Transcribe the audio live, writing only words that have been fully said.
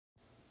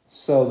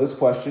So this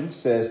question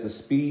says the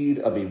speed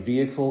of a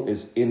vehicle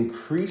is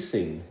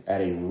increasing at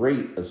a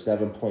rate of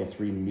 7.3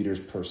 meters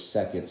per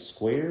second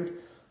squared.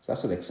 So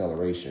that's an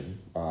acceleration.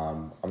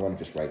 I'm going to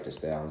just write this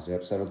down.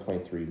 Yep,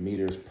 7.3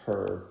 meters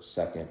per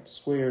second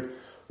squared.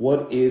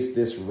 What is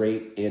this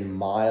rate in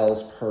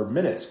miles per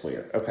minute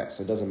squared? Okay,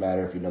 so it doesn't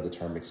matter if you know the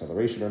term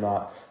acceleration or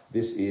not.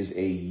 This is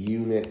a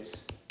unit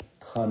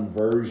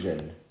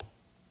conversion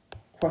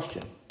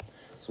question.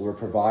 So we're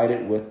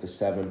provided with the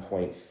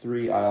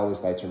 7.3. I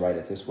always like to write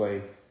it this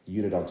way: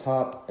 unit on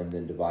top and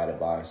then divided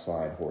by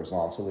sign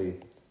horizontally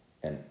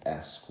and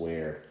s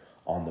squared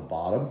on the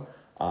bottom.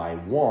 I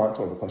want,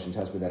 or the question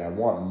tells me that I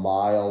want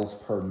miles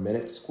per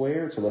minute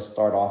squared. So let's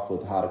start off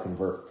with how to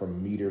convert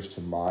from meters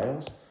to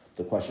miles.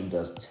 The question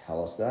does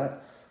tell us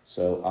that.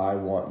 So I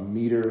want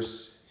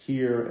meters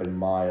here and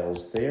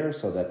miles there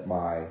so that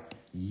my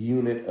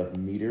unit of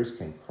meters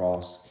can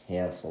cross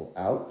cancel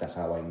out. That's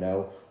how I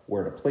know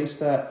where to place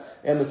that.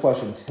 And the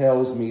question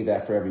tells me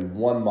that for every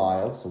 1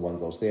 mile, so 1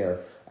 goes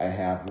there, I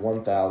have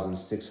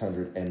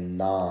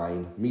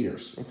 1,609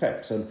 meters. Okay,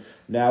 so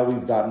now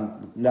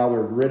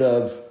we're rid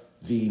of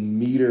the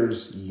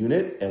meters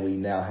unit and we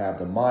now have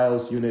the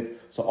miles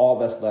unit. So all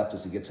that's left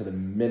is to get to the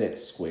minute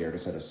squared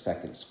instead of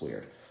second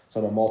squared.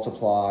 So I'm gonna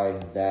multiply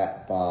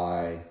that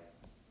by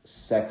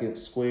second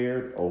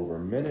squared over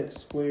minute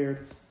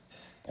squared.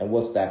 And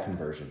what's that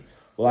conversion?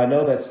 Well, I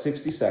know that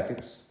 60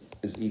 seconds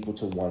is equal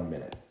to 1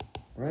 minute,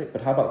 right?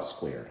 But how about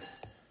squared?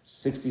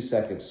 60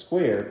 seconds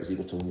squared is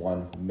equal to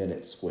 1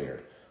 minute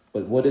squared.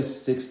 But what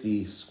is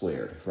 60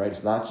 squared, right?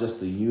 It's not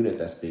just the unit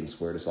that's being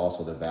squared, it's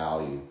also the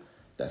value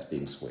that's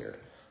being squared.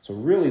 So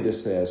really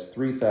this says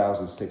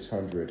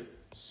 3,600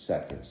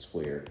 seconds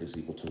squared is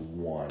equal to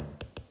 1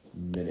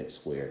 minute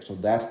squared. So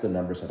that's the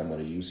numbers that I'm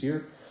going to use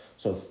here.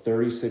 So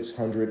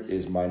 3,600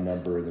 is my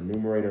number in the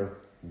numerator.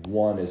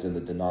 1 is in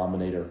the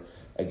denominator.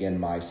 Again,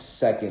 my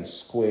seconds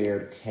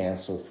squared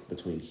cancel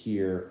between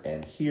here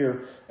and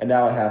here. And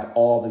now I have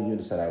all the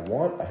units that I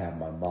want. I have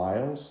my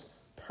miles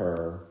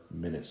per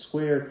minute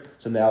squared.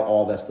 So now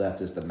all that's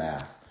left is the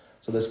math.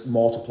 So let's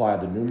multiply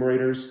the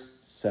numerators.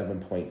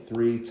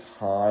 7.3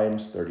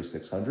 times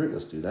 3,600.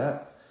 Let's do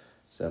that.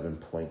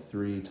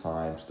 7.3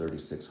 times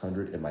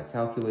 3,600 in my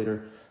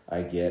calculator.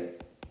 I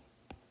get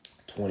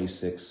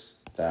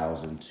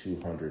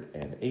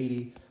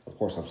 26,280. Of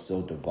course, I'm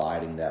still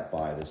dividing that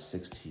by the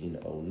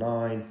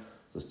 1609.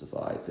 Let's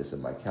divide this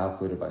in my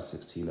calculator by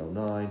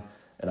 1609,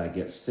 and I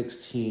get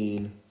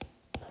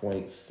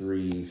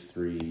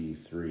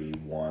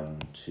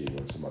 16.33312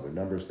 and some other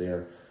numbers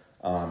there.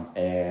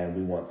 And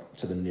we want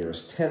to the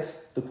nearest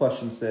tenth, the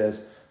question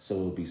says, so it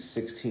will be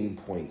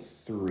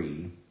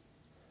 16.3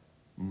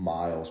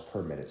 miles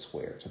per minute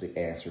squared. So the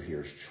answer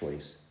here is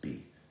choice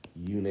B,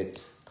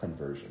 unit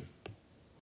conversion.